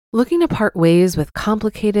Looking to part ways with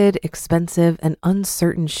complicated, expensive, and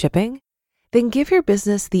uncertain shipping? Then give your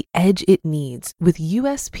business the edge it needs with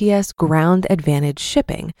USPS Ground Advantage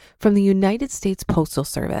shipping from the United States Postal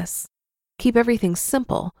Service. Keep everything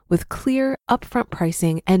simple with clear, upfront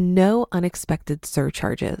pricing and no unexpected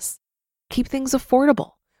surcharges. Keep things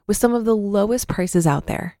affordable with some of the lowest prices out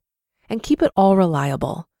there. And keep it all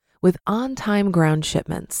reliable with on-time ground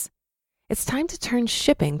shipments. It's time to turn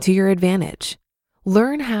shipping to your advantage.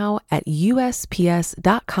 Learn how at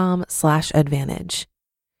USPS.com/advantage.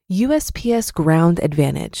 USPS Ground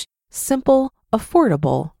Advantage. Simple,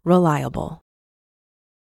 affordable, reliable.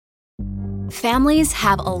 Families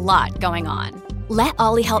have a lot going on. Let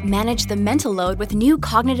Ollie help manage the mental load with new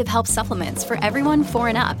cognitive help supplements for everyone 4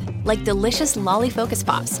 and up, like delicious Lolly Focus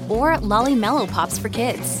Pops or Lolly Mellow Pops for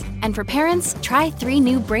kids. And for parents, try 3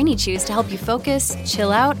 new Brainy Chews to help you focus,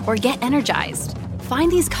 chill out, or get energized. Find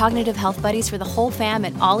these cognitive health buddies for the whole fam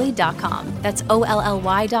at ollie.com. That's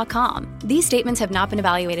OLLY.com. These statements have not been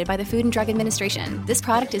evaluated by the Food and Drug Administration. This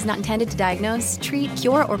product is not intended to diagnose, treat,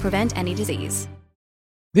 cure, or prevent any disease.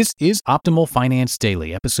 This is Optimal Finance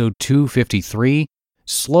Daily, episode 253,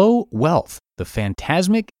 Slow Wealth, the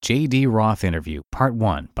Fantasmic J.D. Roth interview, part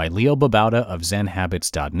 1 by Leo Babauta of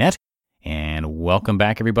ZenHabits.net. And welcome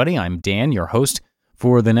back, everybody. I'm Dan, your host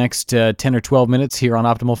for the next 10 or 12 minutes here on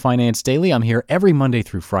Optimal Finance Daily. I'm here every Monday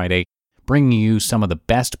through Friday, bringing you some of the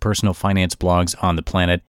best personal finance blogs on the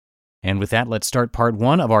planet. And with that, let's start part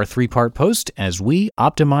 1 of our 3-part post as we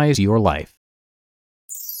optimize your life.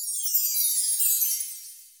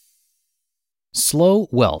 Slow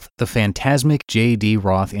Wealth, the Fantasmic J.D.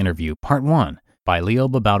 Roth interview, part 1 by Leo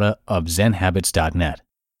Babauta of ZenHabits.net.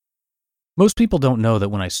 Most people don't know that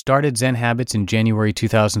when I started Zen Habits in January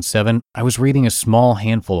 2007, I was reading a small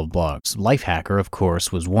handful of blogs. Lifehacker, of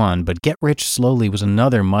course, was one, but Get Rich Slowly was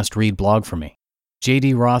another must-read blog for me.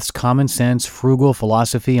 J.D. Roth's common sense, frugal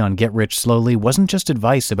philosophy on Get Rich Slowly wasn't just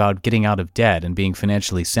advice about getting out of debt and being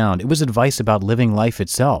financially sound, it was advice about living life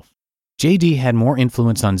itself. J.D. had more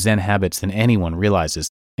influence on Zen habits than anyone realizes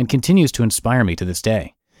and continues to inspire me to this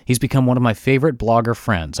day. He's become one of my favorite blogger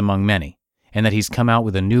friends among many, and that he's come out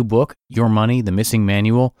with a new book, Your Money, The Missing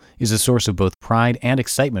Manual, is a source of both pride and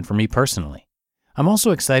excitement for me personally. I'm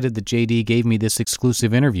also excited that J.D. gave me this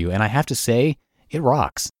exclusive interview, and I have to say, it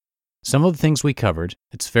rocks. Some of the things we covered,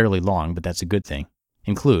 it's fairly long, but that's a good thing,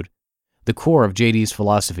 include the core of J.D.'s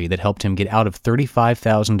philosophy that helped him get out of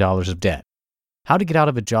 $35,000 of debt, how to get out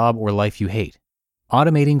of a job or life you hate,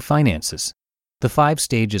 automating finances, the 5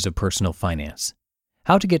 stages of personal finance,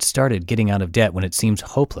 how to get started getting out of debt when it seems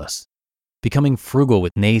hopeless, becoming frugal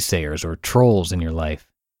with naysayers or trolls in your life,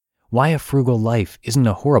 why a frugal life isn't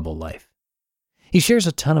a horrible life. He shares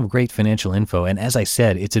a ton of great financial info, and as I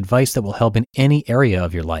said, it's advice that will help in any area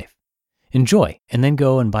of your life. Enjoy, and then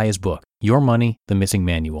go and buy his book, Your Money, The Missing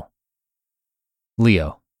Manual.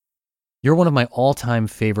 Leo, you're one of my all-time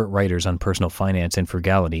favorite writers on personal finance and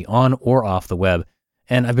frugality on or off the web,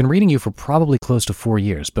 and I've been reading you for probably close to 4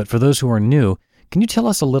 years, but for those who are new, can you tell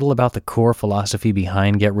us a little about the core philosophy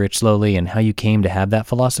behind Get Rich Slowly and how you came to have that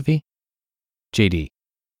philosophy? JD,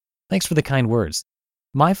 thanks for the kind words.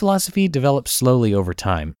 My philosophy developed slowly over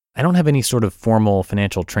time. I don't have any sort of formal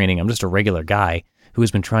financial training. I'm just a regular guy who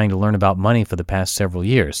has been trying to learn about money for the past several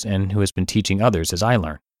years and who has been teaching others as I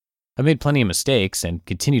learn. I've made plenty of mistakes and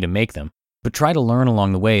continue to make them, but try to learn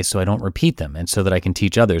along the way so I don't repeat them and so that I can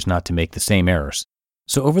teach others not to make the same errors.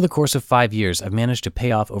 So over the course of 5 years, I've managed to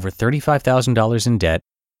pay off over $35,000 in debt,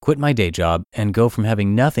 quit my day job, and go from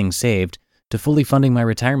having nothing saved to fully funding my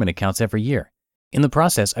retirement accounts every year. In the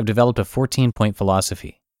process, I've developed a 14-point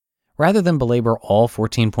philosophy. Rather than belabor all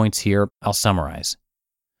 14 points here, I'll summarize.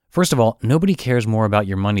 First of all, nobody cares more about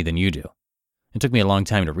your money than you do. It took me a long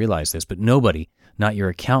time to realize this, but nobody, not your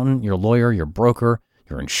accountant, your lawyer, your broker,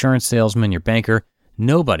 your insurance salesman, your banker,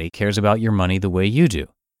 nobody cares about your money the way you do.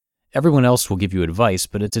 Everyone else will give you advice,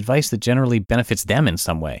 but it's advice that generally benefits them in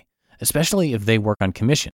some way, especially if they work on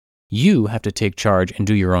commission. You have to take charge and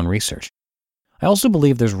do your own research. I also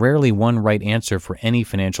believe there's rarely one right answer for any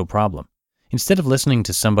financial problem. Instead of listening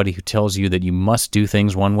to somebody who tells you that you must do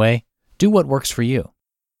things one way, do what works for you.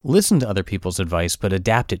 Listen to other people's advice, but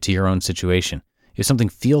adapt it to your own situation. If something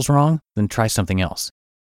feels wrong, then try something else.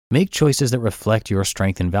 Make choices that reflect your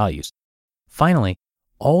strength and values. Finally,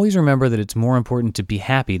 always remember that it's more important to be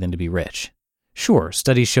happy than to be rich. Sure,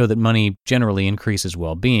 studies show that money generally increases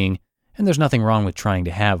well-being, and there's nothing wrong with trying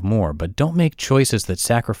to have more, but don't make choices that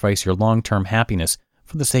sacrifice your long-term happiness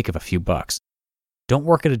for the sake of a few bucks. Don't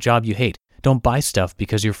work at a job you hate. Don't buy stuff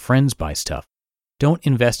because your friends buy stuff. Don't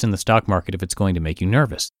invest in the stock market if it's going to make you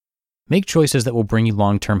nervous. Make choices that will bring you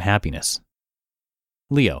long-term happiness.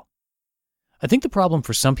 Leo. I think the problem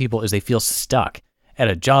for some people is they feel stuck at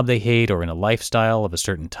a job they hate or in a lifestyle of a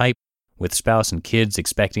certain type, with spouse and kids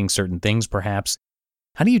expecting certain things perhaps.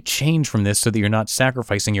 How do you change from this so that you're not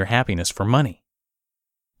sacrificing your happiness for money?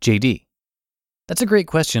 JD. That's a great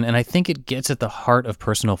question, and I think it gets at the heart of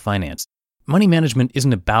personal finance. Money management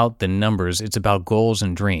isn't about the numbers, it's about goals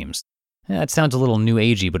and dreams. That sounds a little new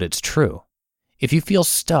agey, but it's true. If you feel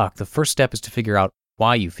stuck, the first step is to figure out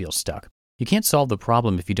why you feel stuck. You can't solve the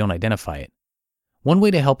problem if you don't identify it. One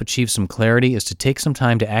way to help achieve some clarity is to take some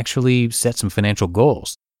time to actually set some financial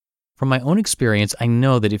goals. From my own experience, I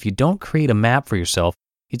know that if you don't create a map for yourself,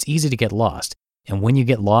 it's easy to get lost. And when you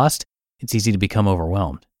get lost, it's easy to become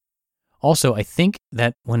overwhelmed. Also, I think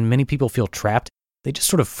that when many people feel trapped, they just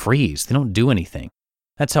sort of freeze. They don't do anything.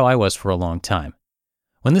 That's how I was for a long time.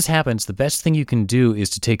 When this happens, the best thing you can do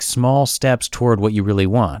is to take small steps toward what you really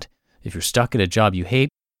want. If you're stuck at a job you hate,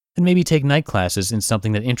 then maybe take night classes in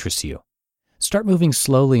something that interests you. Start moving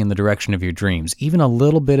slowly in the direction of your dreams. Even a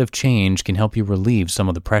little bit of change can help you relieve some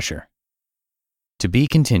of the pressure. To be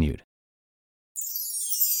continued.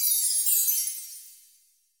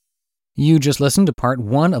 You just listened to part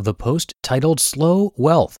 1 of the post titled Slow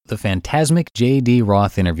Wealth, the Fantasmic J.D.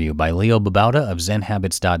 Roth interview by Leo Babauta of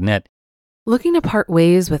ZenHabits.net. Looking to part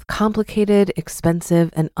ways with complicated,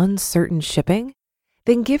 expensive, and uncertain shipping?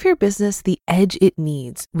 Then give your business the edge it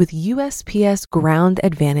needs with USPS Ground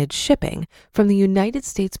Advantage shipping from the United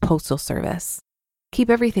States Postal Service. Keep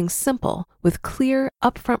everything simple with clear,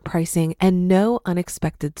 upfront pricing and no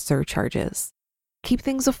unexpected surcharges. Keep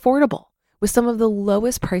things affordable with some of the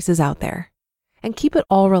lowest prices out there. And keep it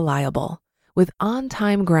all reliable with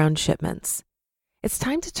on-time ground shipments. It's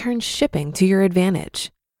time to turn shipping to your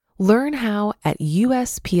advantage. Learn how at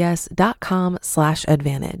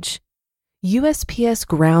USPS.com/advantage. USPS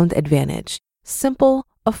Ground Advantage. Simple,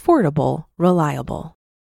 affordable, reliable.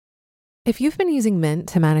 If you've been using Mint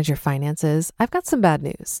to manage your finances, I've got some bad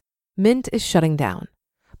news. Mint is shutting down.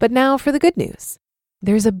 But now for the good news.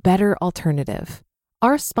 There's a better alternative.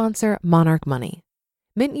 Our sponsor, Monarch Money.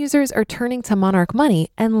 Mint users are turning to Monarch Money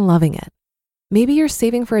and loving it. Maybe you're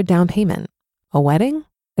saving for a down payment, a wedding,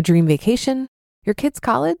 a dream vacation, your kids'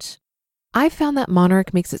 college. I've found that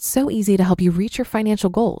Monarch makes it so easy to help you reach your financial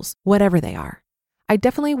goals, whatever they are. I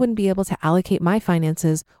definitely wouldn't be able to allocate my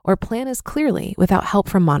finances or plan as clearly without help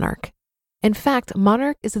from Monarch. In fact,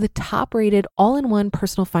 Monarch is the top-rated all-in-one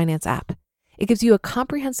personal finance app. It gives you a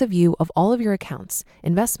comprehensive view of all of your accounts,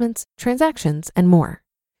 investments, transactions, and more.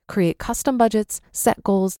 Create custom budgets, set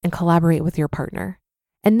goals, and collaborate with your partner.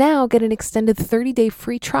 And now get an extended 30-day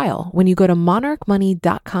free trial when you go to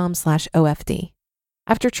monarchmoney.com/OFD.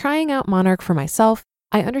 After trying out Monarch for myself,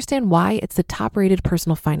 I understand why it's the top-rated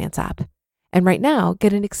personal finance app. And right now,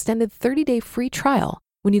 get an extended 30-day free trial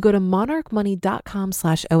when you go to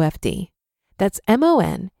monarchmoney.com/OFD. That's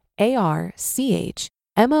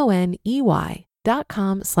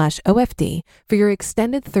monarchmoney.com/OFD for your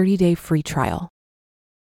extended 30-day free trial.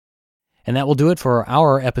 And that will do it for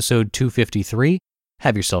our episode 253.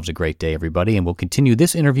 Have yourselves a great day, everybody, and we'll continue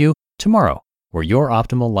this interview tomorrow, where your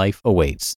optimal life awaits.